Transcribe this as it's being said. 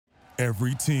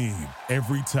Every team,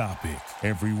 every topic,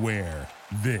 everywhere.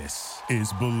 This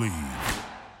is Believe.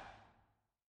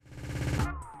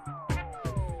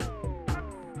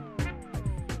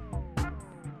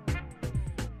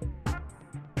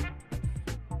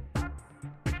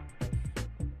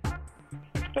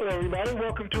 Hello, everybody.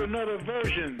 Welcome to another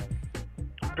version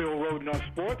of Bill Rhoden on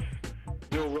Sports.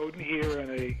 Bill Rhoden here in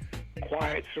a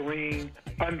quiet, serene,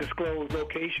 undisclosed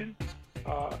location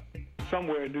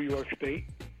somewhere in New York State.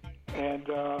 And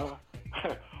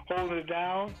holding it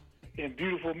down in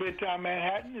beautiful Midtown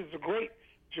Manhattan is the great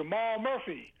Jamal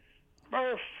Murphy.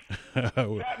 Murph, what's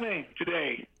happening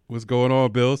today? What's going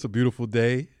on, Bill? It's a beautiful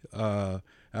day out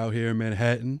here in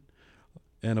Manhattan.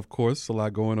 And, of course, a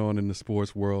lot going on in the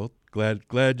sports world.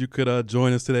 Glad you could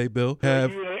join us today, Bill. You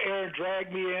and Aaron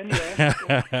dragged me in, yes.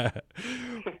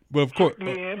 But of course,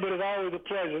 me in, but it's always a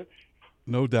pleasure.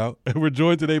 No doubt. We're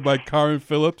joined today by Karin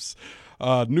Phillips,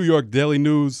 New York Daily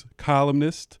News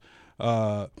columnist.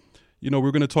 We're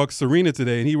going to talk Serena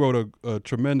today, and he wrote a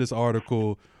tremendous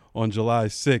article on July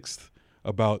 6th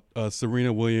about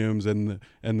Serena Williams and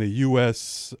the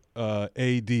U.S.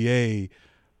 ADA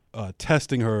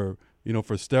testing her,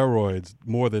 for steroids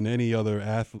more than any other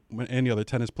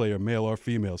tennis player, male or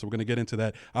female. So we're going to get into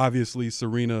that. Obviously,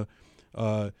 Serena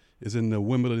is in the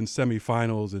Wimbledon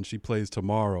semifinals, and she plays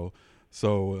tomorrow.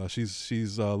 So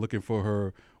she's looking for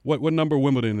her. What number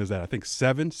Wimbledon is that? I think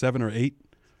seven or eight.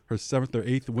 Her 7th or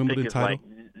 8th Wimbledon title.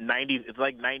 It's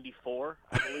like 94,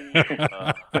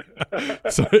 I believe.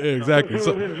 So, exactly.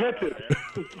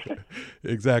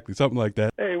 Exactly, something like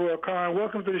that. Hey, well, Karin,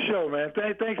 welcome to the show, man.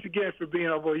 Thanks again for being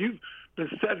on board. You've been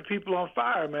setting people on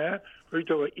fire, man. You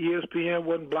told ESPN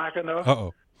wasn't black enough.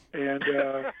 Uh-oh. And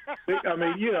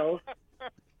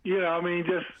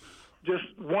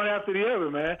just one after the other,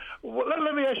 man. Well,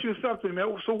 let me ask you something,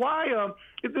 man. So why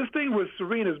this thing with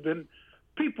Serena's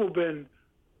people been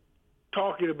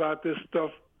talking about this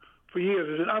stuff for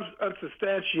years. It's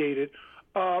unsubstantiated.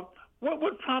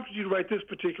 What prompted you to write this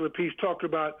particular piece talking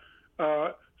about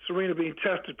Serena being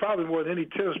tested probably more than any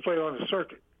tennis player on the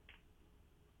circuit?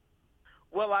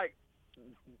 Well,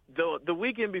 the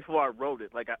weekend before I wrote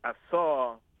it, I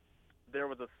saw there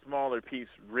was a smaller piece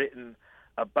written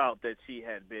about that she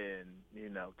had been,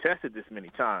 tested this many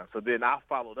times. So then I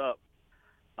followed up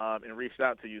and reached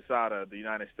out to USADA, the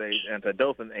United States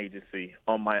Anti-Doping Agency,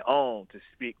 on my own to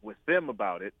speak with them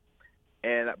about it.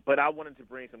 But I wanted to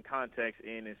bring some context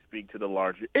in and speak to the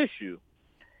larger issue.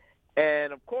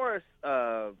 And, of course,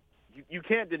 you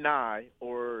can't deny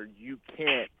or you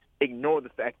can't ignore the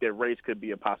fact that race could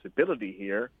be a possibility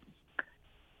here.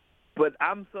 But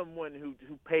I'm someone who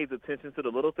pays attention to the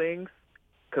little things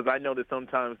because I know that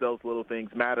sometimes those little things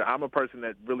matter. I'm a person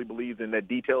that really believes in that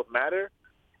details matter.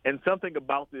 And something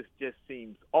about this just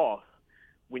seems off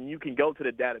when you can go to the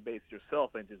database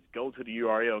yourself and just go to the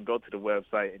URL and go to the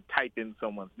website and type in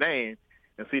someone's name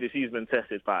and see that she's been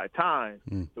tested 5 times.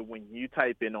 But when you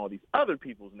type in all these other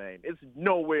people's names, it's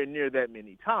nowhere near that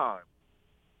many times.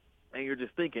 And you're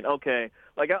just thinking, okay,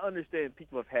 I understand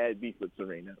people have had beef with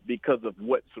Serena because of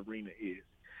what Serena is.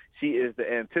 She is the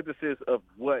antithesis of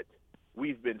what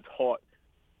we've been taught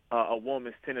a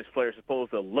woman's tennis player is supposed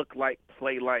to look like,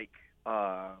 play like,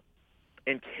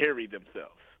 and carry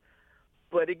themselves.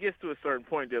 But it gets to a certain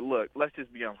point that, look, let's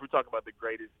just be honest. We're talking about the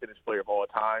greatest tennis player of all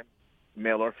time,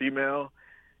 male or female,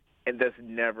 and that's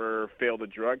never failed a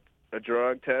drug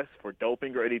test for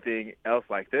doping or anything else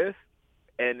like this.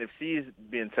 And if she's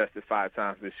been tested 5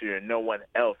 times this year and no one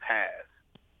else has.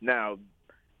 Now,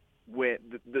 when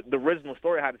the original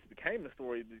story, how this became a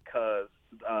story, because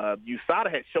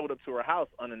USADA had showed up to her house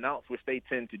unannounced, which they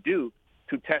tend to do,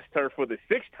 to test her for the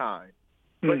 6th time,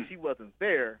 but she wasn't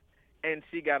there, and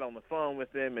she got on the phone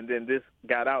with them, and then this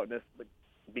got out, and this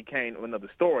became another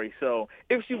story. So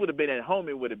if she would have been at home,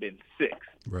 it would have been 6.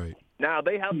 Right. Now,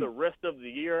 they have the rest of the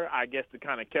year, I guess, to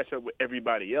kind of catch up with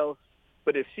everybody else,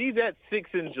 but if she's at 6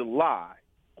 in July,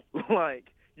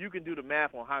 you can do the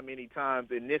math on how many times,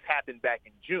 and this happened back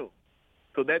in June.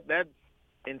 So that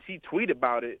and she tweeted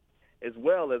about it, as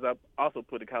well as I also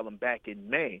put a column back in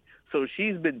May. So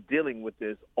she's been dealing with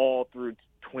this all through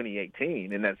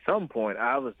 2018. And at some point,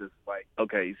 I was just like,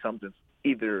 okay, something's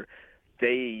either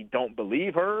they don't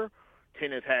believe her,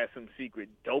 tennis has some secret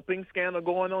doping scandal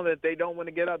going on that they don't want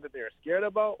to get out, that they're scared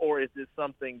about, or is this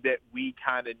something that we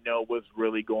kind of know what's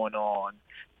really going on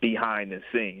behind the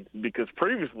scenes? Because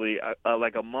previously,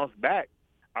 like a month back,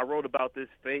 I wrote about this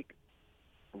fake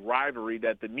rivalry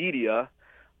that the media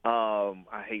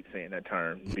I hate saying that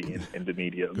term, being in the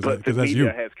media, but the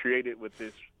media has created with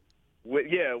this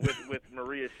with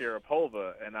Maria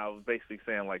Sharapova, and I was basically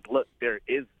saying, like, look, there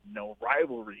is no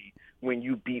rivalry when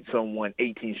you beat someone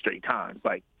 18 straight times.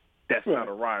 Like, that's not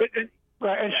a rivalry.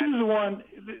 Right, and she's the one.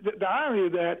 The irony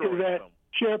of that is that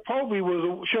Sharapova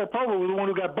was the one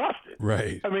who got busted.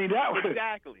 Right. I mean, that was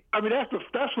exactly. I mean, that's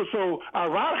what's so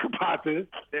ironic about this.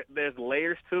 There's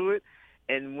layers to it,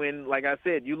 and when, like I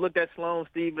said, you look at Sloane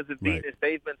Stephens and Venus,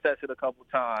 they've been tested a couple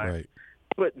times. Right.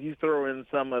 But you throw in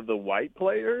some of the white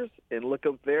players and look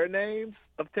up their names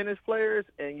of tennis players,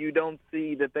 and you don't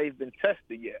see that they've been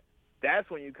tested yet. That's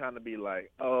when you kind of be like,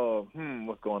 oh,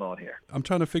 what's going on here? I'm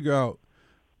trying to figure out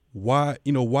why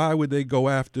would they go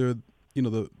after,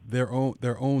 their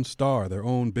own star, their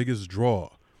own biggest draw?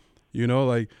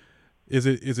 Like, is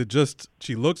it just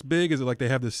she looks big? Is it like they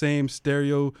have the same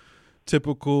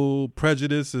stereotypical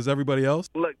prejudice as everybody else?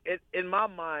 Look, in my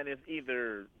mind, it's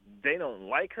either they don't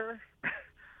like her,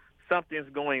 something's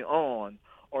going on,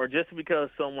 or just because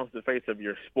someone's the face of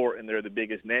your sport and they're the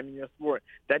biggest name in your sport,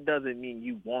 that doesn't mean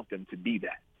you want them to be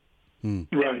that. Right.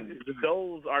 And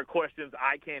those are questions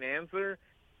I can't answer.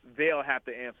 They'll have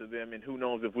to answer them, and who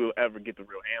knows if we'll ever get the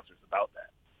real answers about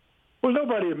that. Well,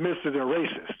 nobody admits that they're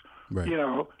racist. Right.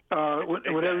 When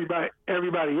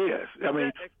everybody is. I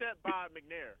mean, except Bob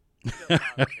McNair.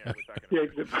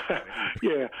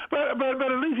 Yeah, but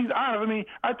at least he's honest. I mean,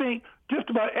 I think just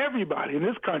about everybody in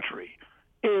this country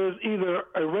is either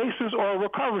a racist or a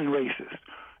recovering racist,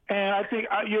 and I think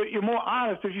you're more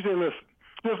honest if you say, listen,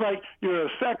 just like you're a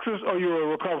sexist or you're a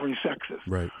recovering sexist.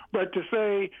 Right. But to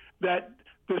say that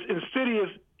this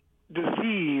insidious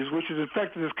disease, which has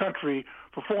infected this country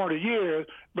for 400 years,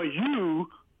 but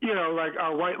like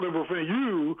our white liberal friend,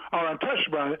 you are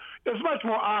untouched by it. It's much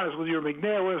more honest with your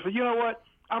McNair where it's like, you know what,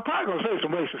 I'm probably going to say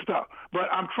some racist stuff,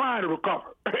 but I'm trying to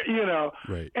recover,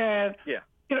 Right. And,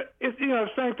 it's, the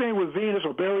same thing with Venus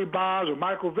or Barry Bonds or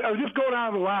Michael, or just go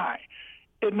down the line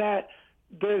in that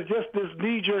there's just this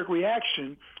knee-jerk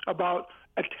reaction about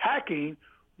attacking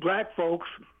black folks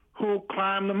who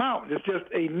climb the mountain. It's just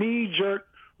a knee-jerk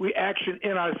reaction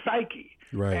in our psyche.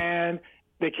 Right. And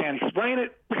they can't explain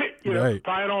it. Right.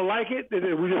 Probably don't like it.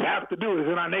 We just have to do it. It's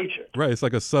in our nature. Right. It's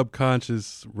like a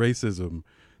subconscious racism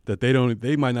that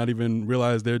they might not even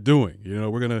realize they're doing.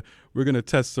 We're gonna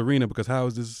test Serena because how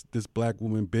is this black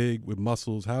woman big with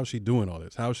muscles? How is she doing all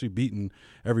this? How is she beating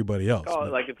everybody else? Oh,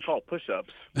 like it's called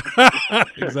push-ups.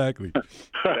 Exactly.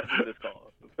 That's what it's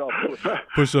called. It's called push-ups.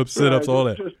 Push-ups, sit-ups, all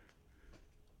that.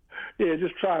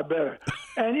 Just try better.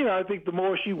 And I think the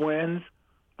more she wins,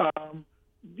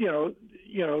 the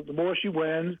more she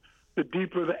wins, the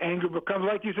deeper the anger becomes.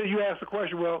 Like you said, you asked the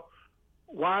question, well,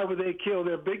 why would they kill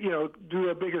their do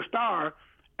their biggest star?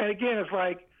 And again, it's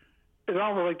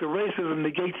almost like the racism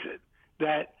negates it.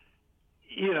 That,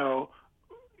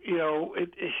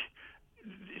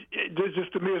 there's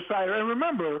just a mere side. And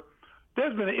remember,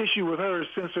 there's been an issue with her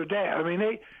since her dad. I mean,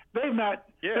 they've been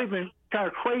kind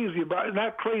of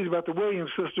not crazy about the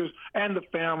Williams sisters and the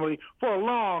family for a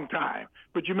long time.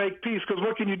 But you make peace because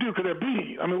what can you do? Because they're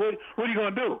beating you. I mean, what are you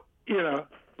going to do?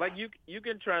 Like you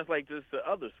can translate this to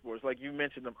other sports. Like you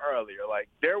mentioned them earlier. Like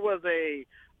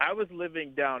I was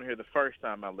living down here the first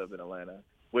time I lived in Atlanta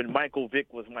when Michael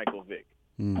Vick was Michael Vick.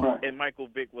 Right. And Michael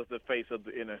Vick was the face of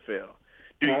the NFL.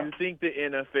 Do you think the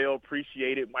NFL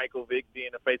appreciated Michael Vick being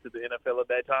the face of the NFL at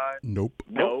that time? Nope.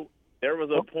 No. There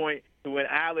was a point when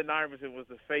Allen Iverson was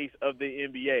the face of the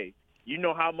NBA. You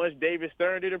know how much David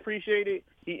Stern did appreciate it?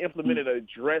 He implemented a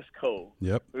dress code.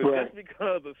 Yep. Just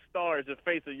because a star is the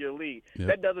face of your league,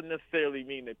 that doesn't necessarily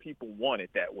mean that people want it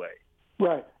that way.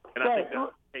 Right. And I think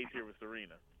that's the case here with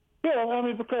Serena. Yeah, I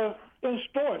mean, because in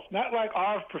sports, not like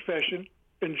our profession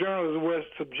in journalism where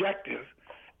it's subjective,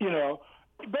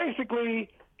 basically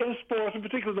in sports, in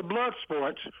particular the blood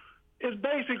sports, it's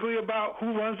basically about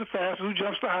who runs the fastest, who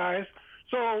jumps the highest.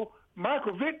 So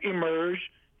Michael Vick emerged,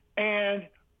 and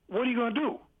what are you going to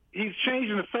do? He's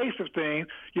changing the face of things.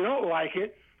 You don't like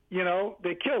it.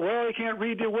 They kill. Well, they can't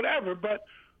read it, whatever. But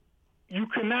you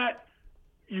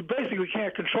basically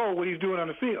can't control what he's doing on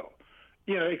the field,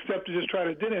 except to just try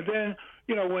to do it. And then,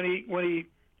 when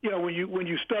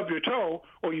you stub your toe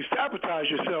or you sabotage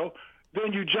yourself,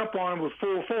 then you jump on him with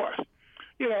full force.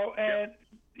 But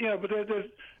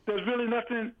there's really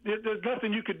nothing. There's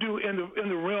nothing you could do in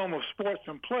the realm of sports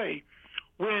and play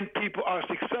when people are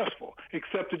successful,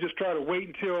 except to just try to wait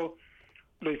until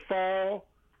they fall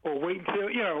or wait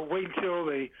until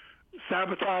they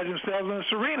sabotage themselves. And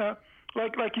Serena,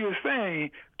 like you were saying,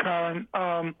 Colin,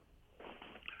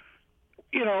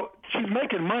 she's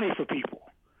making money for people.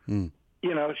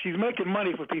 She's making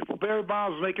money for people. Barry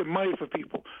Bonds was making money for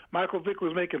people. Michael Vick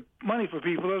was making money for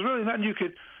people. There's really nothing you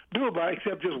could do about it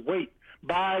except just wait,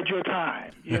 bide your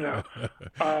time.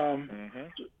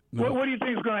 What do you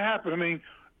think is going to happen? I mean,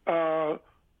 how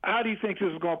do you think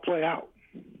this is going to play out?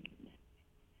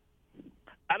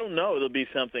 I don't know. It'll be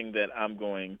something that I'm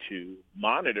going to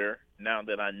monitor now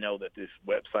that I know that this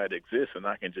website exists and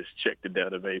I can just check the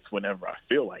database whenever I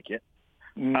feel like it.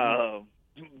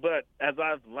 But as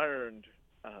I've learned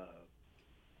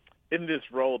in this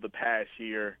role the past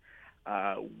year,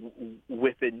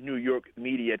 with the New York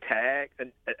media tag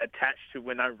attached to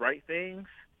when I write things,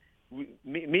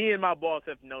 me and my boss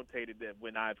have notated that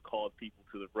when I've called people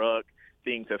to the rug,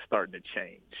 things have started to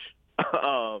change.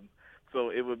 So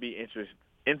it would be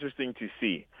interesting to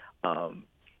see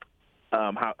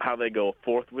how they go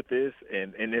forth with this,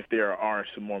 and if there are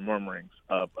some more murmurings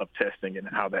of testing and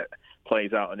how that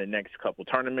plays out in the next couple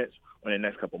tournaments or in the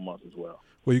next couple months as well.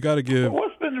 Well, you got to give.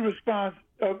 What's been the response?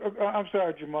 I'm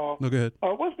sorry, Jamal. No, go ahead.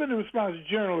 What's been the response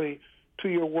generally to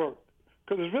your work?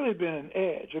 Because there's really been an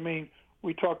edge. I mean,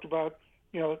 we talked about,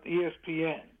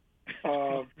 ESPN,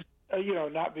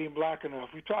 not being black enough.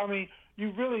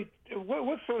 You really,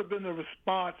 what's sort of been the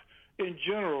response in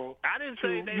general? I didn't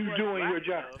say they were doing your black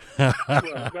job. I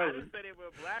didn't say they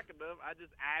were black enough. I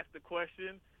just asked the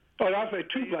question. I say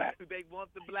too black. They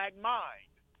want the black mind.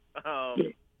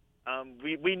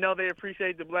 We know they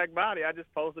appreciate the black body. I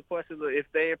just posed the question of if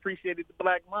they appreciated the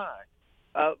black mind.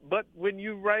 But when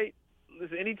you write,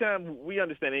 listen, anytime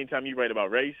you write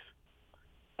about race,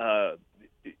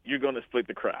 you're going to split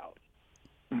the crowd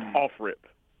off rip.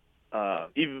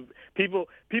 Even people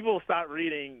stop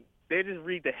reading. They just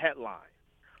read the headline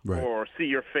or see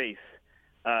your face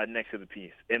next to the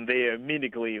piece, and they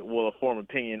immediately will form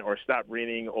opinion or stop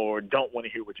reading or don't want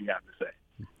to hear what you have to say.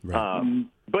 Right.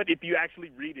 But if you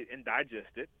actually read it and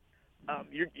digest it,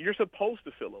 you're supposed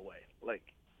to feel away. Like,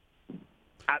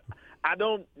 I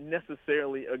don't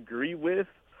necessarily agree with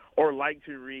or like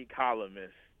to read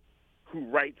columnists who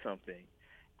write something,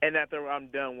 and after I'm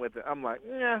done with it, I'm like,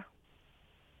 yeah.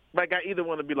 Like, I either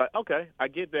want to be like, okay, I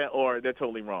get that, or they're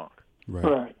totally wrong.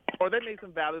 Right. Or they made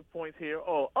some valid points here.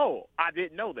 Oh, I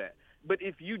didn't know that. But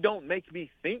if you don't make me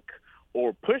think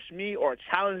or push me or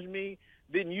challenge me,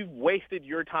 then you've wasted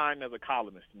your time as a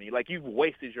columnist to me. Like, you've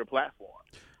wasted your platform.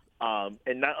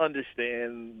 And not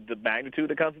understand the magnitude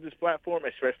that comes with this platform,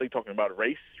 especially talking about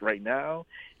race right now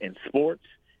and sports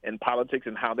and politics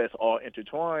and how that's all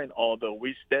intertwined, although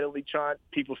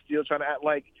people still trying to act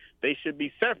like they should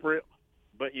be separate.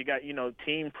 But you got,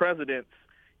 team presidents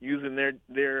using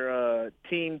their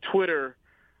team Twitter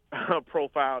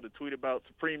profile to tweet about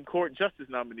Supreme Court justice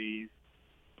nominees.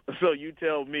 So you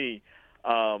tell me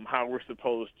how we're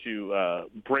supposed to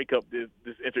break up this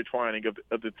intertwining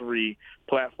of the three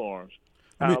platforms.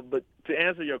 But to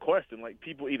answer your question, like,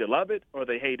 people either love it or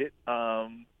they hate it.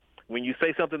 When you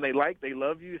say something they like, they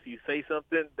love you. If you say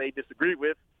something they disagree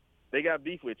with, they got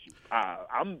beef with you.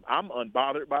 I'm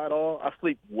unbothered by it all. I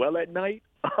sleep well at night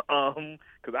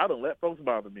because I don't let folks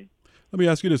bother me. Let me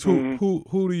ask you this: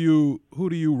 who do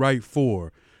you write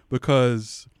for?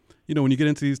 Because when you get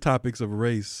into these topics of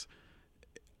race,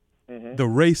 the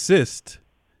racist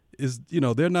is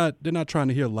they're not trying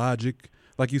to hear logic.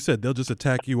 Like you said, they'll just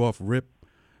attack you off rip.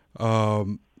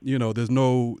 There's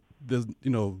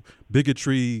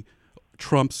bigotry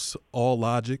trumps all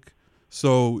logic.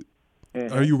 So.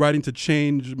 Are you writing to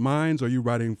change minds? Or are you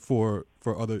writing for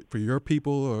your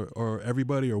people or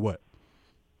everybody, or what?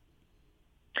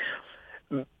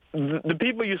 The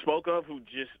people you spoke of who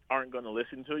just aren't going to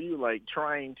listen to you, like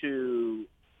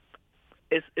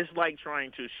it's like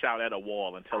trying to shout at a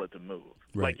wall and tell it to move.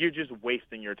 Right. Like, you're just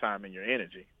wasting your time and your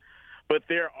energy. But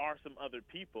there are some other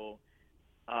people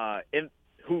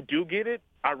who do get it.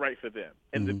 I write for them.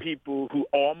 And the people who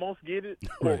almost get it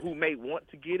or who may want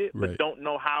to get it but don't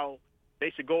know how they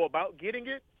should go about getting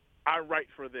it, I write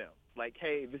for them. Like,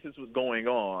 hey, this is what's going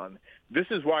on. This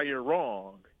is why you're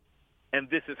wrong, and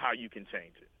this is how you can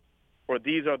change it. Or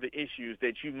these are the issues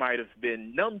that you might have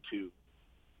been numb to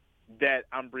that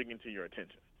I'm bringing to your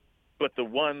attention. But the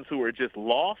ones who are just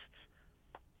lost,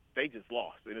 they just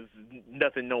lost. There's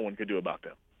nothing no one could do about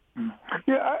them.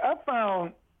 Yeah, I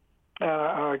found,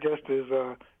 I guess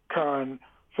there's Karen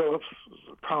Phillips,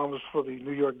 columnist for the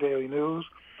New York Daily News.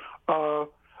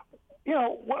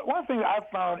 One thing that I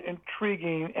found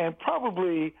intriguing, and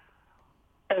probably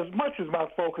as much as my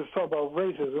focus talk about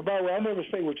racism. By the way, I never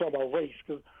say we're talking about race,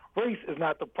 because race is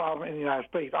not the problem in the United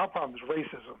States. Our problem is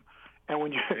racism. And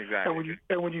when you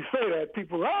when you say that,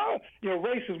 people,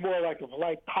 race is more like a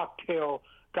polite cocktail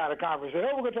kind of conversation.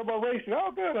 Oh, we're going to talk about race.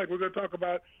 Oh, good. Like, we're going to talk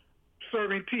about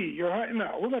serving tea.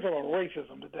 No, we're going to talk about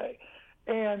racism today.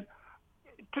 And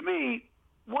to me,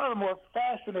 one of the more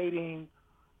fascinating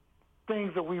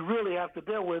things that we really have to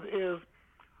deal with is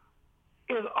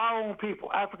our own people,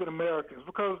 African Americans,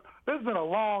 because there's been a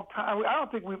long time. I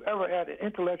don't think we've ever had an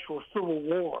intellectual civil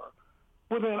war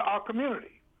within our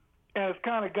community, and it's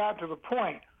kind of gotten to the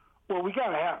point where we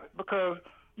got to have it because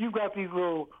you've got these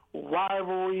little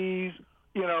rivalries,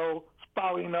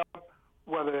 spouting up,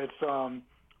 whether it's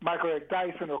Michael Eric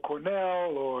Dyson or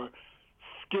Cornell or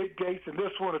Skip Gates and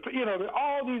this one,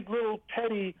 all these little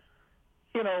petty,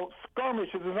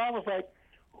 skirmishes. It's almost like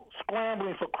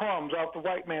scrambling for crumbs off the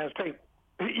white man's table,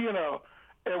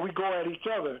 and we go at each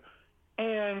other.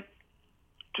 And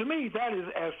to me, that is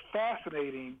as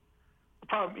fascinating,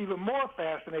 probably even more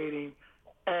fascinating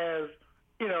as,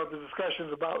 the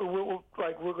discussions about, we're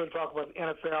going to talk about the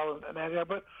NFL and that,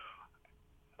 but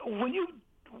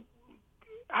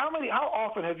how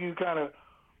often have you kind of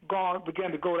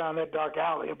began to go down that dark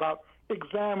alley about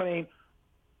examining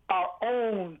our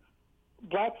own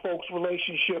black folks'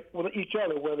 relationship with each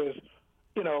other, whether it's,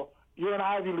 you're an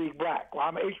Ivy League black, well,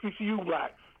 I'm an HBCU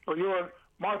black, or you're a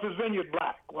Martha's Vineyard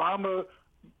black, well, I'm a,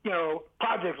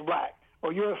 Projects black,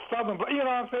 or you're a Southern black, what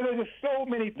I'm saying? There's just so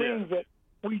many things that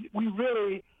we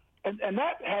really, and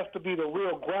that has to be the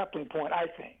real grappling point, I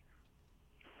think.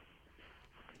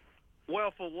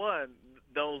 Well, for one,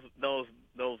 those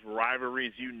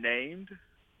rivalries you named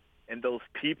and those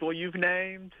people you've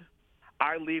named,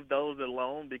 I leave those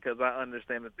alone because I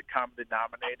understand that the common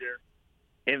denominator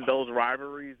in those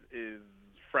rivalries is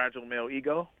fragile male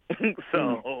ego.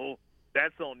 So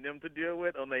that's on them to deal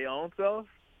with on their own self.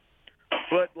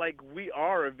 But, we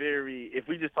are if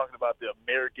we're just talking about the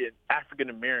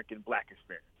African-American black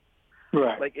experience,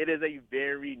 right? It is a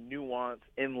very nuanced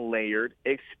and layered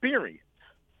experience,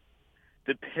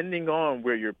 depending on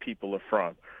where your people are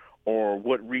from or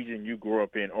what region you grew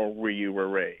up in or where you were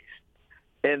raised.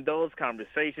 And those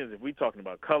conversations, if we're talking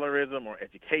about colorism or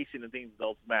education and things of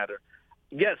those matter,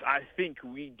 yes, I think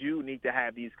we do need to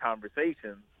have these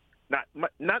conversations.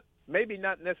 Maybe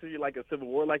not necessarily like a civil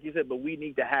war, like you said, but we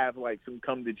need to have some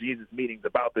come to Jesus meetings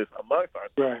about this amongst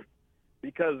ourselves. Right.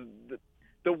 Because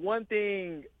the one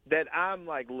thing that I'm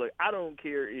look, I don't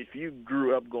care if you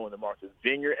grew up going to Martha's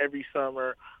Vineyard every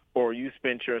summer or you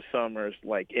spent your summers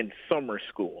in summer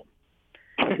school.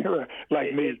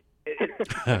 Me. As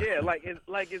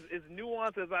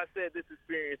nuanced as I said this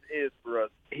experience is for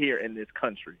us here in this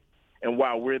country. And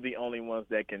while we're the only ones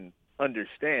that can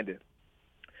understand it,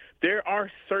 there are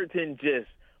certain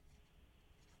just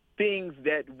things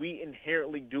that we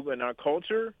inherently do in our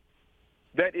culture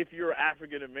that if you're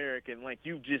African American,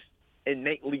 you just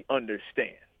innately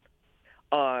understand.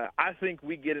 I think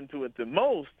we get into it the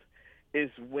most is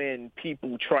when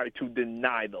people try to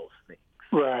deny those things.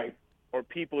 Right. Or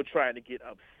people try to get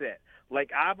upset.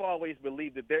 I've always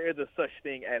believed that there is a such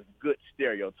thing as good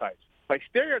stereotypes.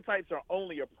 Stereotypes are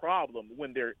only a problem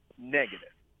when they're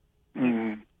negative.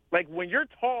 Mm-hmm. When you're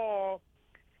tall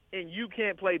and you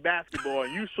can't play basketball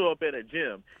and you show up at a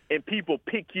gym and people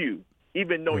pick you,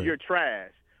 even though you're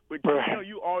trash, but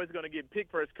you're always going to get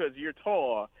picked first because you're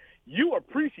tall, you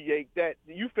appreciate that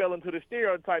you fell into the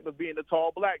stereotype of being a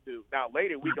tall black dude. Now,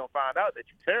 later we going to find out that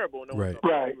you're terrible and no one's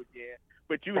going to you again,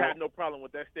 but you had no problem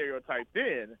with that stereotype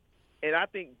then. And I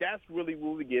think that's really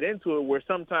where we get into it, where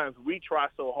sometimes we try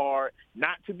so hard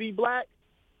not to be black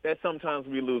that sometimes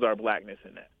we lose our blackness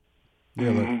in that.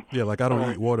 Yeah, I don't eat watermelon, I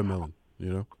don't eat watermelon.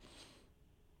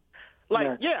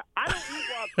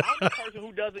 I'm the person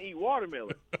who doesn't eat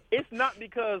watermelon. It's not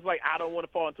because, I don't want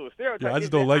to fall into a stereotype. Yeah, I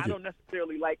just don't like it. I don't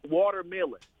necessarily like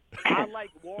watermelon. I like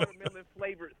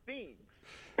watermelon-flavored things.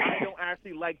 I don't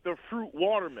actually like the fruit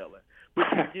watermelon. But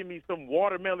you give me some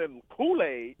watermelon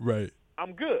Kool-Aid, right?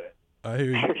 I'm good. I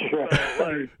hear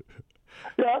you.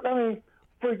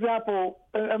 For example,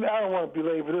 I don't want to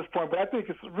belabor this point, but I think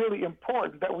it's really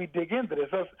important that we dig into this.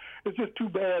 It's just too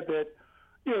bad that,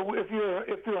 if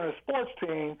you're on a sports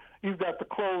team, you've got the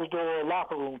closed door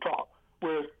locker room talk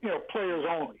where players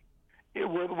only.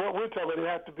 What we're talking about, it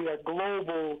has to be a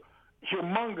global,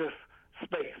 humongous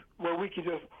space where we can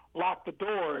just lock the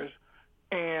doors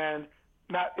and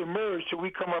not emerge till we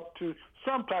come up to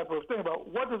some type of thing about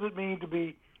what does it mean to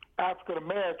be African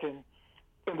American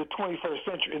in the 21st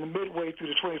century, in the midway through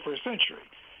the 21st century.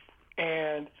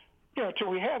 And, till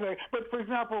we have that. But, for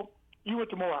example, you went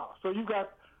to Morehouse. So you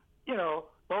got, the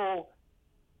whole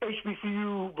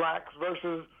HBCU blacks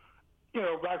versus,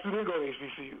 blacks who didn't go to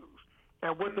HBCUs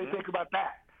and what they think about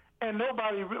that. And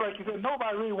nobody, like you said,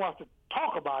 nobody really wants to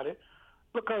talk about it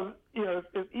because,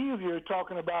 it's easier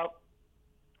talking about,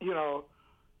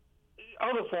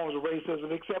 other forms of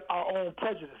racism except our own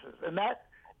prejudices. And that,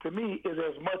 to me, is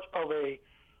as much of a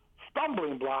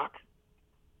stumbling block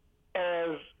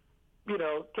as,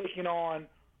 taking on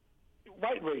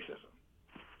white racism.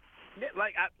 Yeah,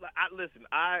 like I listen.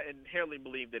 I inherently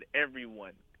believe that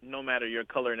everyone, no matter your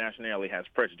color or nationality, has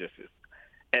prejudices,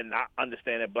 and I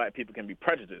understand that black people can be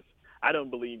prejudiced. I don't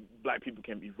believe black people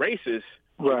can be racist.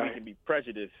 But we can be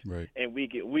prejudiced, and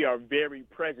we are very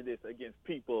prejudiced against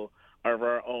people of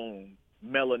our own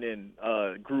melanin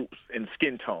groups and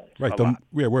skin tones. Right.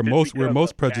 We're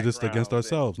most prejudiced against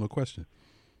ourselves, no question.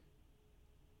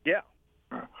 Yeah.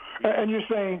 And you're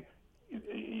saying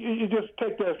you just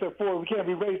take that a step forward. We can't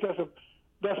be racist.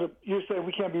 You're saying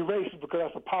we can't be racist because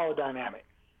that's a power dynamic.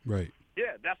 Right.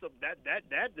 Yeah, that's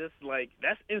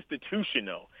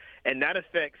institutional, and that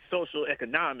affects social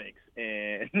economics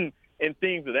and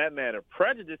things of that matter.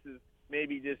 Prejudices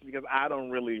maybe just because I don't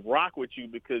really rock with you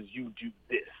because you do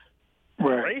this.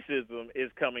 Right. Racism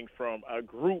is coming from a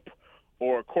group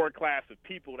or a core class of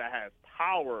people that has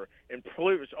power and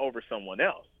privilege over someone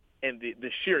else, and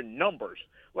the sheer numbers.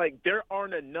 Like, there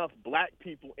aren't enough black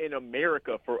people in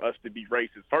America for us to be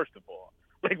racist, first of all.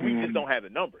 Like, we just don't have the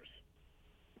numbers.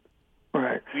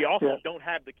 Right. We also don't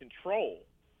have the control.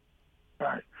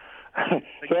 Right. Like,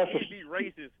 you can't be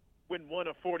racist when one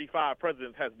of 45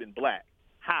 presidents has been black.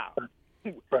 How?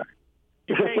 Right.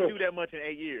 You can't do that much in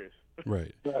 8 years.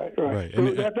 Right. Right.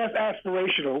 So that's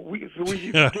aspirational. We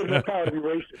give them power to be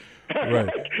racist. Right.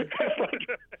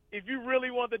 If you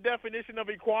really want the definition of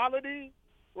equality,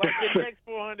 like the next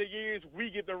 400 years, we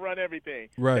get to run everything.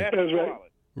 Right. That's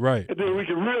equality. Right. And then we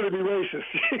can really be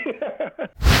racist.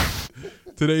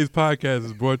 Today's podcast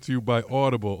is brought to you by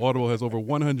Audible. Audible has over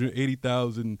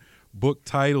 180,000 book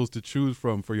titles to choose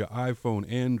from for your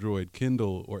iPhone, Android,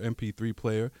 Kindle, or MP3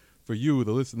 player. For you,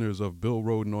 the listeners of Bill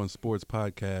Rhoden on Sports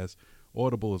podcast,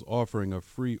 Audible is offering a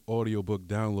free audiobook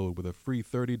download with a free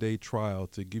 30-day trial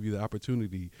to give you the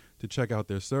opportunity to check out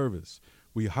their service.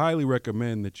 We highly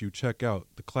recommend that you check out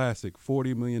the classic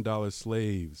 $40 Million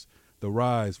Slaves, The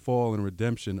Rise, Fall, and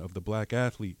Redemption of the Black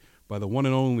Athlete by the one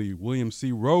and only William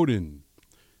C. Rhoden.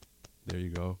 There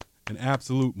you go. An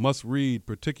absolute must-read,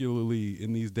 particularly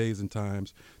in these days and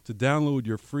times. To download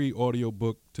your free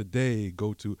audiobook today,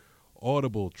 go to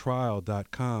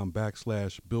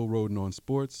audibletrial.com/Bill Rhoden on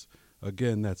Sports.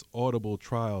 Again, that's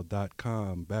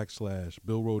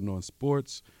audibletrial.com/Bill Rhoden on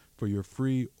Sports for your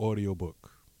free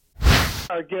audiobook.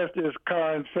 Our guest is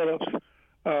Karin Phillips,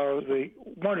 the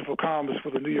wonderful columnist for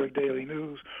the New York Daily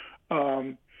News.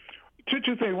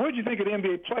 Two things. What did you think of the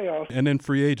NBA playoffs? And then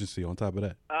free agency on top of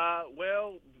that.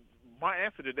 Well, my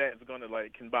answer to that is going to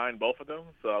combine both of them.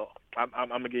 So I'm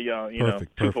going to give y'all,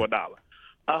 Perfect. $2 for $1.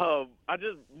 I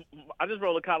just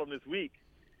wrote a column this week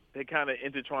that kind of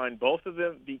intertwined both of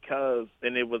them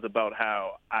and it was about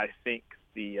how I think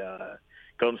the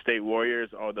Golden State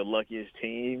Warriors are the luckiest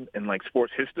team in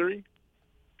sports history,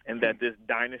 and that this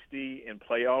dynasty and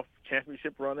playoff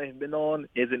championship run they've been on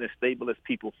isn't as stable as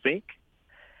people think.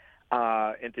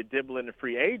 And to dibble into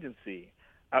free agency,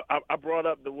 I brought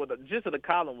up the gist of the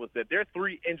column was that they're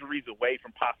 3 injuries away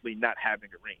from possibly not having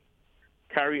a ring.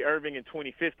 Kyrie Irving in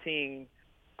 2015,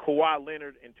 Kawhi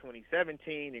Leonard in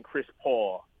 2017, and Chris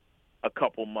Paul a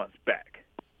couple months back.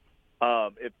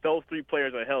 If those 3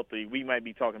 players are healthy, we might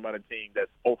be talking about a team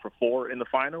that's 0 for 4 in the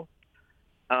final.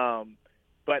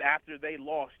 But after they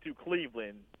lost to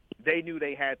Cleveland, they knew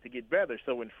they had to get better.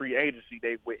 So in free agency,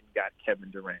 they went and got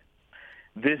Kevin Durant.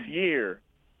 This year,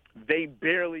 they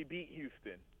barely beat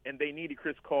Houston, and they needed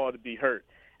Chris Paul to be hurt.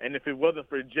 And if it wasn't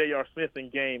for J.R. Smith in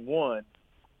Game 1,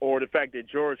 or the fact that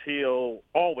George Hill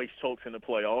always chokes in the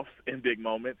playoffs in big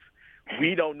moments,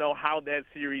 we don't know how that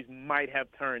series might have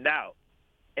turned out.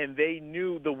 And they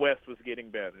knew the West was getting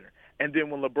better. And then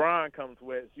when LeBron comes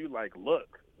west, you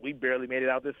look, we barely made it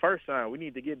out this first time. We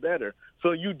need to get better.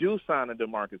 So you do sign a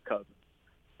DeMarcus Cousins.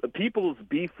 The people's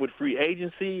beef with free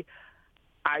agency,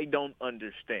 I don't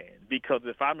understand, because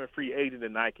if I'm a free agent,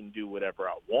 then I can do whatever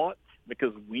I want,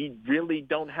 because we really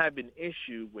don't have an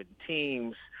issue with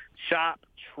teams shop,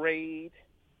 trade,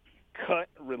 cut,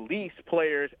 release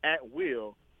players at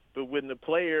will. But when the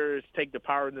players take the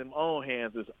power in their own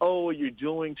hands, it's, you're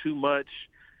doing too much.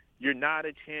 You're not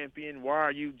a champion. Why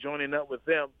are you joining up with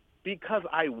them? Because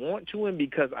I want to and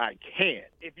because I can.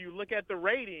 If you look at the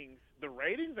ratings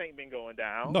ain't been going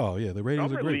down. No, yeah, the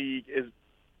ratings Summer are great. League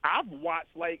I've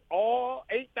watched all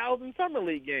 8,000 Summer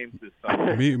League games this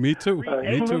summer. Me too.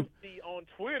 Me too. On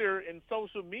Twitter and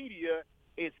social media,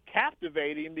 it's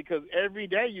captivating because every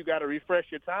day you got to refresh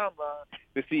your timeline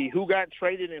to see who got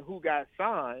traded and who got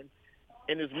signed.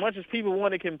 And as much as people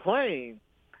want to complain,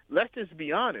 let's just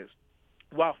be honest.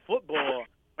 While football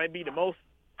might be the most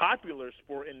popular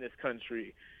sport in this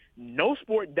country, no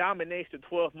sport dominates the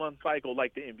 12-month cycle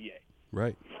like the NBA.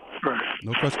 Right. Right.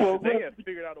 No question. Well, They have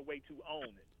figured out a way to own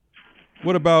it.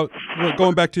 What about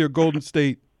going back to your Golden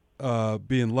State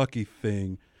being lucky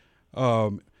thing?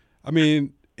 I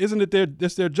mean, isn't it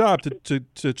it's their job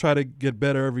to try to get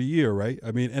better every year, right?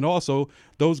 I mean, and also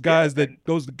those guys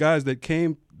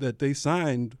that they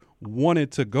signed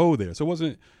wanted to go there. So it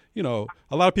wasn't, a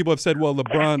lot of people have said, well,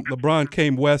 LeBron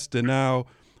came west and now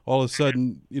all of a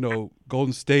sudden,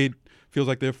 Golden State feels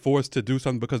like they're forced to do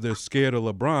something because they're scared of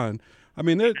LeBron. I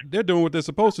mean, they're doing what they're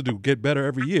supposed to do, get better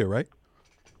every year, right?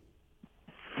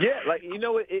 Yeah, like,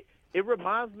 it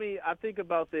reminds me, I think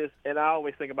about this, and I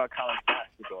always think about college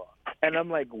basketball. And I'm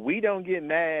like, we don't get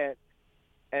mad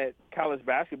at college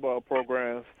basketball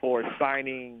programs for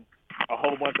signing a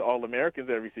whole bunch of All-Americans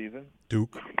every season.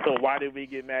 Duke. So why did we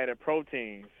get mad at pro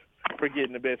teams for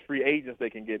getting the best free agents they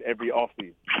can get every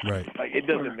offseason? Right. Like, it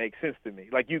doesn't make sense to me.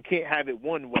 Like, you can't have it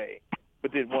one way,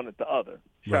 but then want it the other.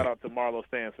 Shout out to Marlo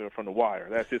Stanfield from The Wire.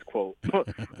 That's his quote.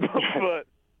 But,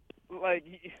 like,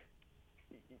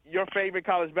 your favorite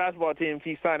college basketball team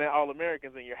keeps signing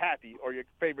All-Americans and you're happy, or your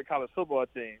favorite college football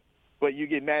team, but you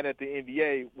get mad at the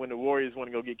NBA when the Warriors want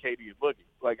to go get KD and Boogie.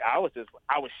 Like, I was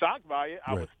shocked by it.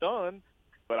 I was stunned,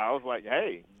 but I was like,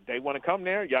 hey, they want to come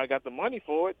there. Y'all got the money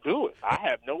for it. Do it. I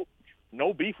have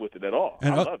no beef with it at all.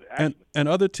 And, I love it, actually. And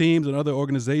other teams and other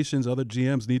organizations, other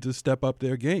GMs need to step up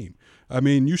their game. I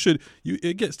mean,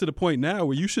 it gets to the point now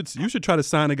where you should try to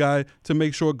sign a guy to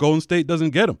make sure Golden State doesn't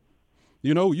get him.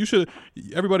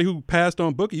 Everybody who passed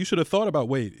on Boogie, you should have thought about,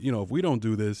 wait, if we don't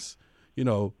do this,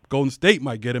 Golden State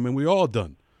might get him and we're all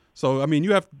done. So, I mean,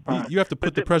 you have to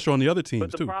put the pressure on the other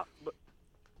teams too.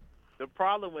 The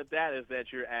problem with that is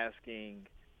that you're asking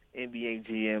NBA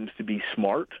GMs to be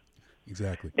smart.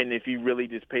 Exactly. And if you really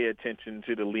just pay attention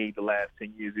to the league the last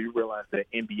 10 years, you realize that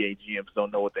NBA GMs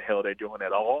don't know what the hell they're doing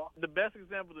at all. The best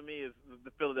example to me is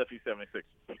the Philadelphia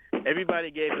 76ers.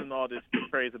 Everybody gave them all this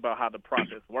praise about how the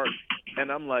process worked.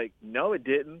 And I'm like, no, it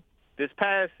didn't. This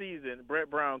past season, Brett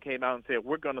Brown came out and said,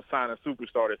 we're going to sign a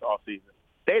superstar this offseason.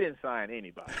 They didn't sign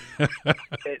anybody.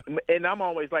 and I'm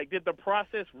always like, did the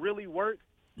process really work?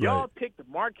 Y'all picked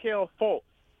Markelle Fultz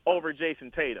over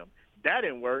Jason Tatum. That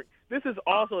didn't work. This is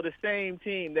also the same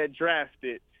team that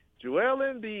drafted Joel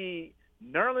Embiid,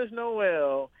 Nerlens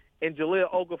Noel, and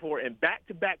Jahlil Okafor in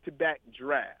back-to-back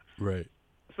drafts. Right.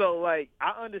 So, like,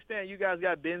 I understand you guys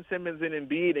got Ben Simmons and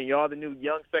Embiid, and y'all the new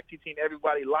young, sexy team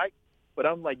everybody likes, but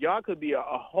I'm like, y'all could be a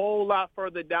whole lot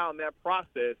further down that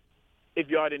process if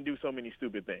y'all didn't do so many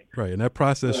stupid things. Right, and that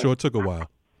process sure took a while.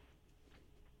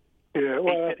 Yeah,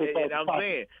 well, and I'm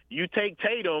saying, you take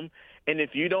Tatum, and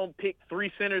if you don't pick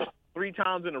three centers 3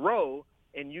 times in a row,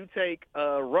 and you take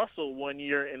Russell one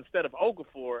year instead of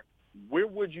Okafor, where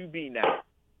would you be now?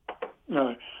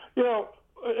 No.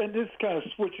 And this kind of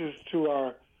switches to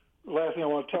our last thing I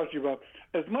want to talk to you about.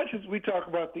 As much as we talk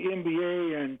about the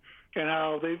NBA and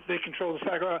how they control the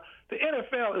cycle, the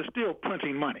NFL is still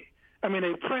printing money. I mean,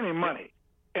 they're printing money.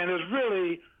 And there's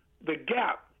really, the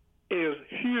gap is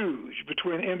huge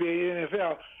between NBA and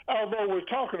NFL. Although we're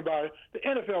talking about it, the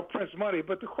NFL prints money.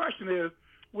 But the question is,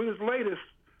 with this latest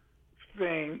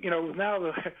thing, now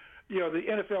the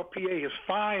NFLPA has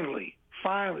finally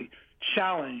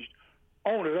challenged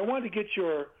owners. I wanted to get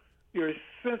your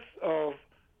sense of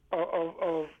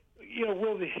will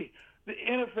the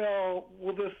NFL,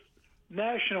 will this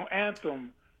national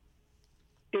anthem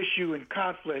issue and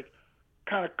conflict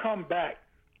kind of come back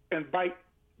and bite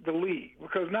the league?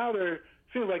 Because now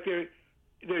seems like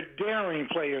they're daring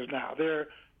players now. They're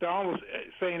almost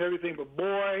saying everything but,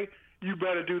 boy, you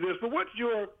better do this. But what's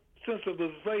your sense of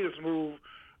this latest move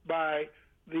by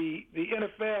the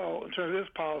NFL in terms of this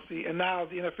policy, and now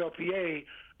the NFLPA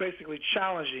basically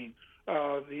challenging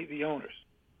the owners?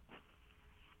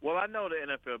 Well, I know the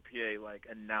NFLPA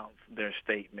announced their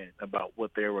statement about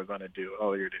what they were going to do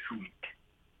earlier this week.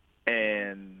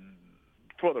 And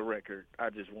for the record, I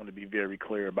just want to be very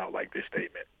clear about this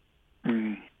statement.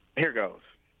 Mm. Here goes.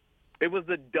 It was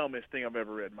the dumbest thing I've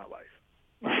ever read in my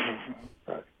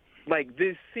life. Right.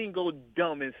 This single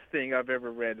dumbest thing I've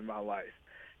ever read in my life.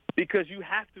 Because you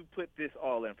have to put this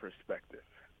all in perspective.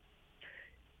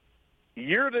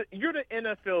 You're the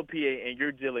NFLPA and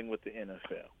you're dealing with the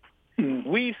NFL. Mm.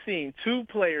 We've seen 2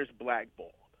 players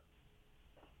blackballed.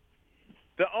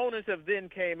 The owners have then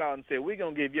came out and said, we're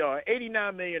going to give y'all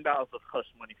 $89 million of hush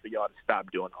money for y'all to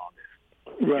stop doing all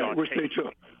this. Right, which they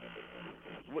took.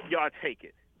 Y'all take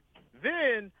it.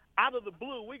 Then, out of the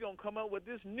blue, we're going to come up with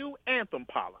this new anthem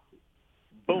policy.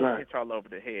 Boom, right. Hit y'all over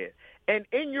the head. And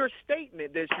in your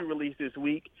statement that you released this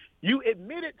week, you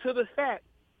admitted to the fact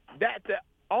that the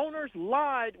owners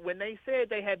lied when they said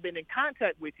they had been in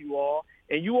contact with you all,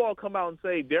 and you all come out and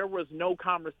say there was no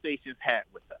conversations had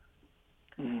with us.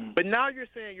 Mm. But now you're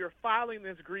saying you're filing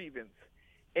this grievance,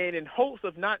 and in hopes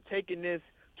of not taking this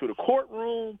to the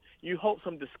courtroom, you hope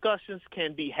some discussions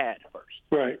can be had first.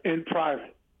 Right, in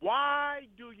private. Why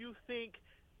do you think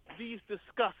these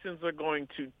discussions are going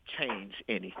to change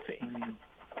anything? Mm.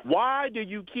 Why do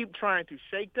you keep trying to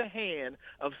shake the hand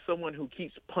of someone who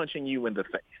keeps punching you in the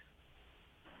face?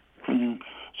 Mm.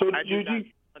 So I do not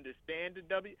understand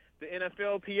the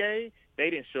NFLPA. They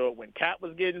didn't show up when Cap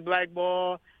was getting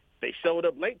blackballed. They showed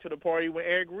up late to the party when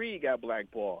Eric Reed got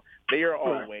blackballed. They are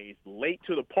always late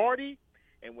to the party,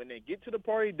 and when they get to the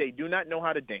party, they do not know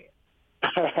how to dance.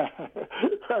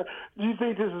 Do you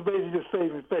think this is basically just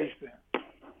saving face then?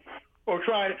 Or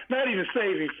trying, not even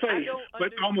saving face,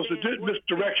 but almost a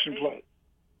misdirection play?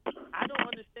 I don't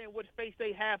understand what face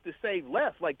they have to save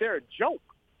less. Like, they're a joke.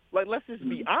 Like, let's just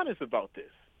be honest about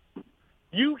this.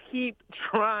 You keep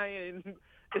trying.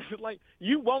 It's like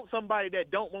you want somebody that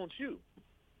don't want you.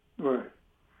 Right.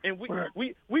 And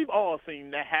we've all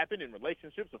seen that happen in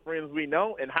relationships with friends we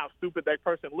know and how stupid that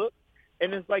person looks.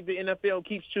 And it's like the NFL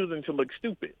keeps choosing to look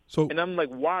stupid. So, and I'm like,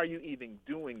 why are you even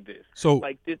doing this? So,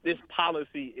 like, this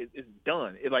policy is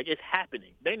done. It's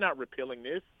happening. They're not repealing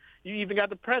this. You even got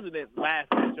the president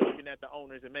laughing, joking at the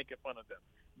owners and making fun of them.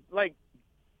 Like,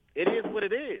 it is what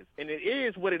it is. And it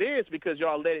is what it is because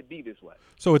y'all let it be this way.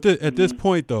 So at this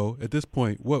point, though,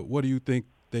 what do you think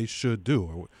they should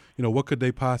do? Or, what could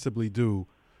they possibly do,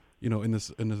 in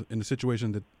the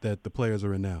situation that the players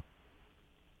are in now?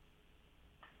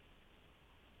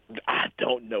 I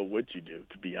don't know what you do,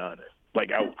 to be honest. Like,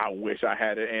 I wish I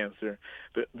had an answer.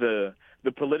 The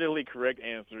politically correct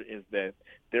answer is that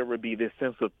there would be this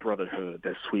sense of brotherhood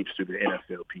that sweeps through the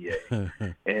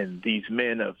NFLPA. And these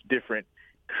men of different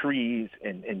creeds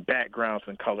and backgrounds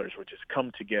and colors would just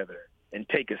come together and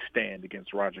take a stand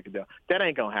against Roger Goodell. That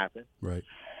ain't going to happen. Right.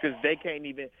 Because they can't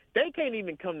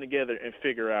even come together and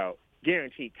figure out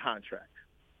guaranteed contracts.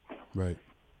 Right.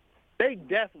 They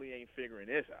definitely ain't figuring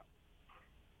this out.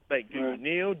 Like, do you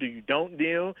kneel? Do you don't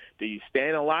kneel? Do you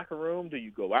stand in the locker room? Do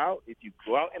you go out? If you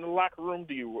go out in the locker room,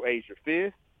 do you raise your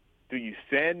fist? Do you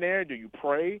stand there? Do you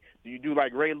pray? Do you do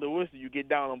like Ray Lewis? Do you get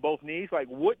down on both knees? Like,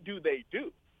 what do they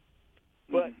do?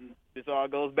 But this all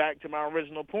goes back to my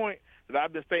original point that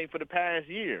I've been saying for the past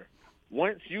year.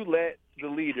 Once you let the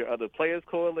leader of the Players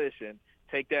Coalition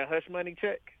take that hush money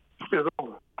check,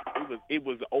 it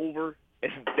was over.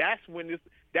 And that's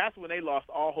when they lost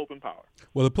all hope and power.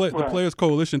 Well, the Players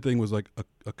Coalition thing was like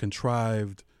a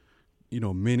contrived,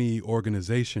 mini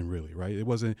organization, really, right?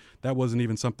 That wasn't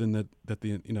even something that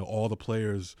the all the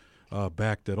players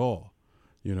backed at all.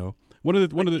 Then,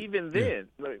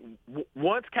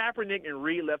 once Kaepernick and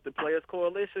Reed left the Players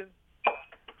Coalition,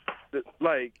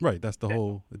 right, that's the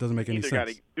whole. It doesn't make any sense. You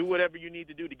either got to do whatever you need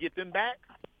to do to get them back,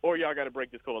 or y'all got to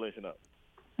break this coalition up.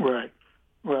 Right.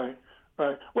 Well,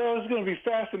 it's going to be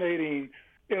fascinating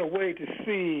in a way to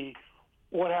see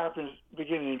what happens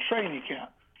beginning in training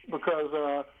camp because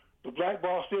the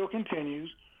blackball still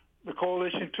continues. The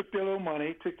coalition took their little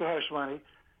money, took the hush money,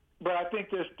 but I think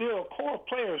there's still core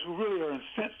players who really are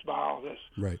incensed by all this.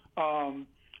 Right. And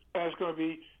it's going to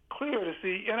be clear to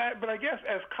see. But I guess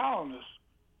as columnists,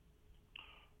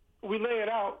 we lay it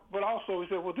out, but also we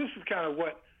say, well, this is kind of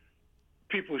what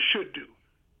people should do.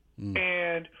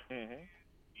 And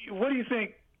what do you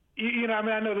think? I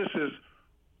know this is,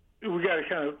 we got to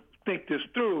kind of think this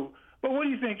through, but what do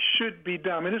you think should be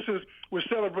done? I mean, we're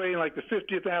celebrating like the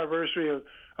 50th anniversary of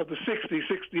the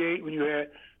 68 when you had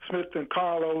Smith and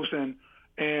Carlos and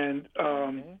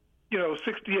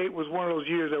 68 was one of those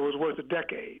years that was worth a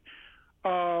decade.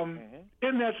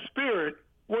 In that spirit,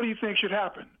 what do you think should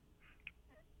happen?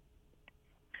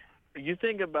 You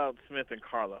think about Smith and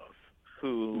Carlos,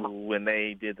 who, when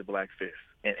they did the Black Fist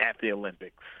and at the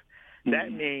Olympics,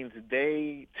 that means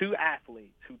two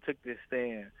athletes who took this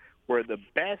stand were the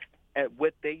best at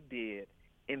what they did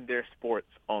in their sports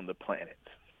on the planet.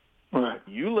 Right.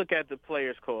 You look at the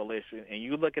Players Coalition and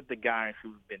you look at the guys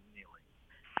who've been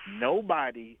kneeling.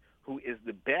 Nobody who is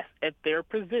the best at their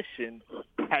position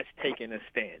has taken a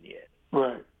stand yet.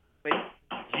 Right.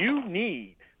 You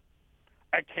need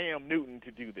a Cam Newton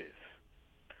to do this,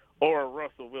 or a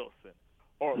Russell Wilson,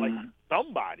 or like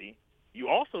somebody. You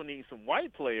also need some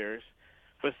white players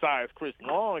besides Chris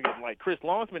Long, and like Chris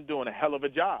Long's been doing a hell of a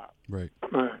job. Right.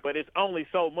 But it's only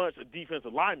so much a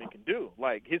defensive lineman can do.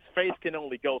 Like, his face can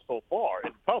only go so far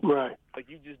in public. Right. Like,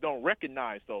 you just don't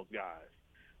recognize those guys.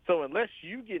 So unless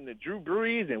you get into Drew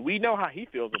Brees, and we know how he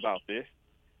feels about this,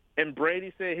 and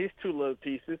Brady said his two little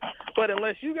pieces, but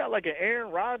unless you got like an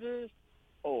Aaron Rodgers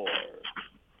or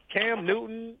Cam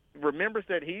Newton remembers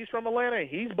that he's from Atlanta and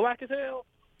he's black as hell,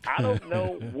 I don't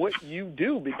know what you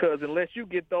do, because unless you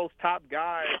get those top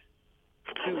guys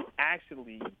to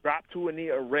actually drop to a knee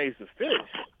or raise the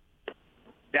fist,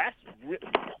 that's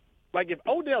like if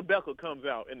Odell Beckham comes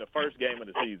out in the first game of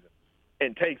the season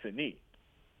and takes a knee,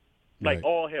 like Right.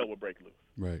 all hell would break loose.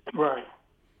 Right. Right.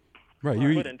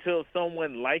 Right. But until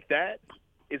someone like that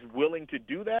is willing to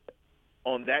do that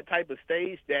on that type of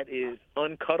stage that is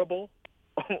uncuttable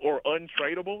or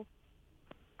untradeable,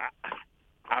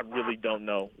 I really don't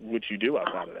know what you do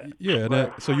outside of that. Yeah,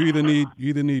 so you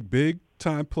either need big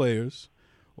time players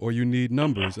or you need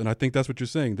numbers, and I think that's what you're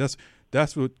saying.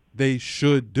 That's what they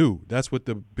should do. That's what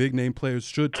the big name players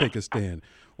should take a stand.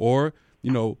 Or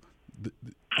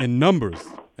in numbers,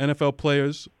 NFL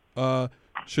players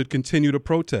should continue to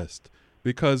protest,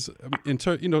 because in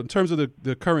terms of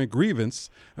the current grievance,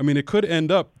 I mean, it could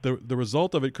end up the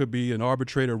result of it could be an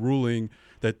arbitrator ruling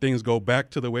that things go back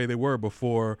to the way they were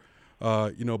before.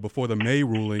 Before the May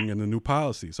ruling and the new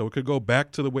policy. So it could go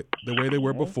back to the way they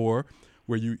were before,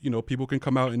 where people can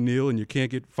come out and kneel and you can't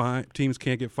get fined, teams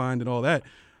can't get fined and all that.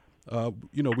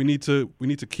 We need to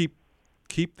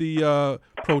keep the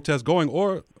protest going,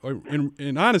 or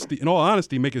in all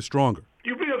honesty, make it stronger.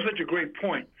 You bring up such a great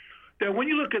point that when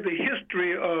you look at the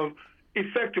history of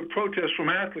effective protests from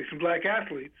athletes, from black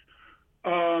athletes,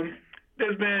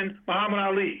 there's been Muhammad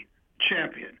Ali,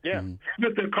 champion. Yeah.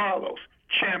 Smith and Carlos,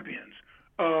 champions.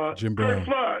 Jim Brown. Kurt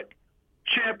Flood,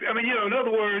 champion. I mean, in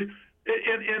other words,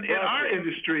 in our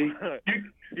industry,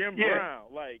 Jim Brown,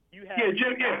 like you have.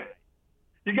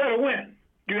 You got to win.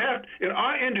 You have in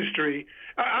our industry.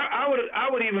 I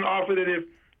would even offer that if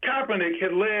Kaepernick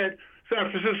had led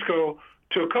San Francisco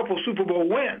to a couple Super Bowl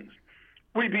wins,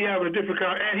 we'd be having a different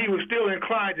and he was still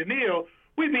inclined to kneel,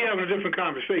 we'd be having a different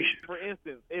conversation. For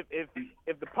instance,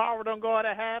 if the power don't go out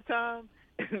at halftime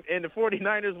and the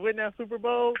 49ers win that Super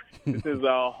Bowl, this is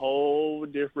a whole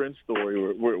different story.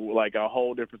 We're like a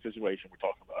whole different situation we're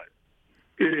talking about.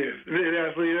 It is. It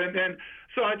absolutely. And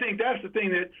so I think that's the thing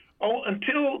that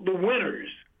until the winners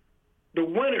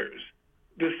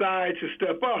decide to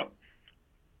step up,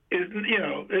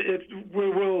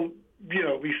 we'll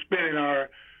be spinning our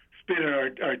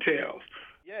tails.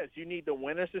 Yes, you need the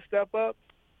winners to step up,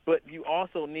 but you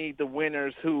also need the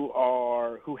winners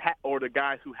or the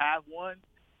guys who have won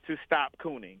to stop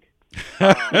cooning.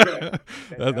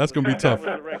 That's gonna be tough.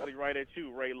 Directly right at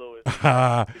you, Ray Lewis.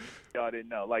 Y'all didn't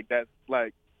know. Like that's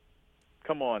like,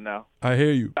 come on now. I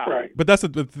hear you. Right. But that's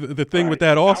the thing with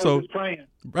that also.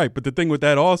 Right. But the thing with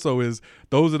that also is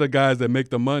those are the guys that make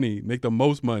the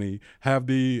most money, have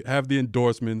the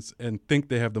endorsements, and think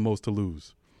they have the most to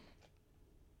lose.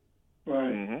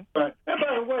 Right. Mm-hmm. Right. And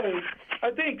by the way,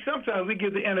 I think sometimes we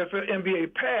give the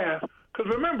NBA pass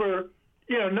because remember,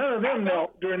 none of them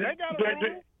knelt during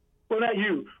well, not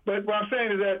you, but what I'm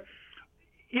saying is that,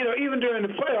 even during the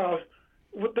playoffs,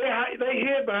 they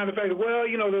hid behind the fact that,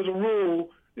 there's a rule,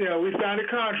 we signed a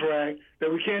contract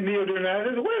that we can't kneel during that. I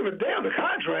said, wait a minute, damn, the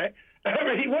contract. Not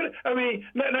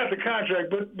the contract,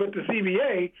 but the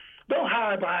CBA. Don't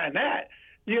hide behind that.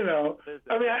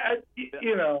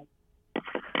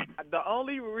 The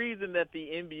only reason that the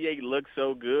NBA looks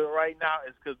so good right now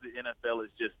is because the NFL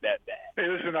is just that bad. Hey,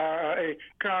 listen,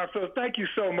 Carl, so thank you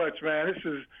so much, man. This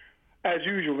is, as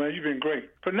usual, man, you've been great.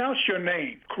 Pronounce your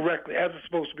name correctly, as it's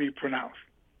supposed to be pronounced.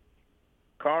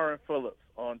 Carron Phillips.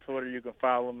 On Twitter, you can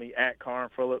follow me at Carron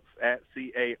Phillips, at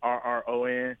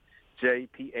CarronJPhillips.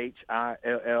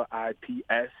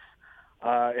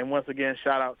 And once again,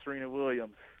 shout out Serena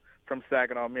Williams from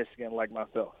Saginaw, Michigan, like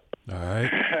myself. All right.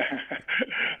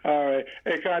 All right.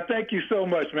 Hey, Carl, thank you so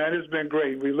much, man. It's been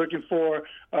great. We're looking for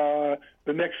the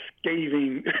next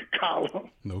scathing column.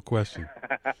 No question.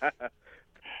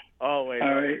 Always.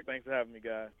 All right. Thanks for having me,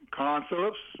 guys. Carron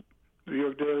Phillips, New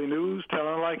York Daily News,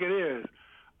 telling it like it is.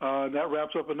 That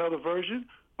wraps up another version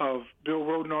of Bill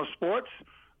Rhoden on Sports.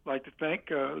 I'd like to thank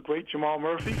the great Jamal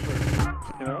Murphy for,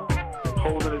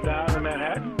 holding it down in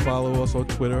Manhattan. Follow us on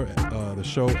Twitter, the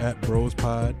show at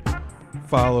BrosPod.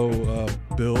 Follow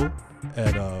Bill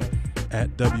at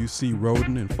WC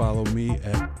Rhoden, and follow me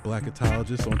at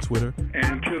Blackatologist on Twitter.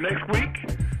 And until next week,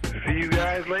 see you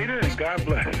guys later, and God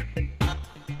bless.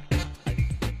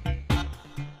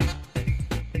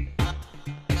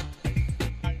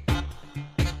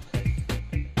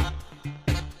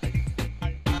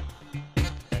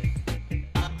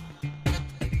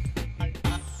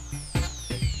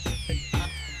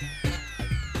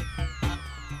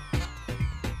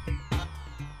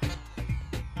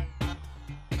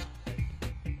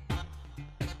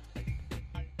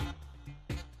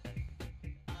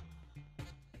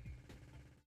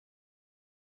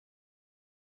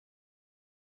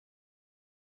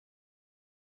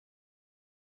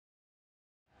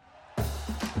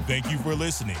 Thank you for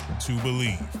listening to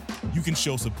Believe. You can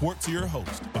show support to your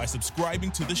host by subscribing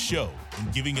to the show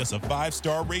and giving us a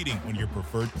 5-star rating on your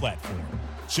preferred platform.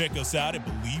 Check us out at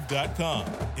Believe.com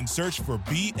and search for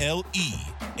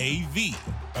BLEAV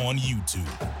on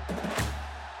YouTube.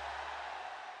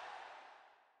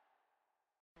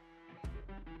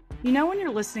 You know when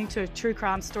you're listening to a true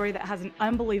crime story that has an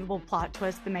unbelievable plot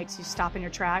twist that makes you stop in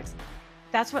your tracks?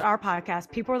 That's what our podcast,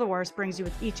 People Are the Worst, brings you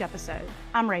with each episode.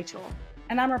 I'm Rachel.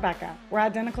 And I'm Rebecca. We're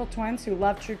identical twins who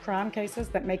love true crime cases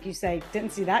that make you say,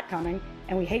 didn't see that coming,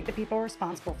 and we hate the people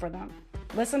responsible for them.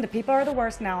 Listen to People Are the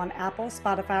Worst now on Apple,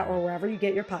 Spotify, or wherever you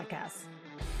get your podcasts.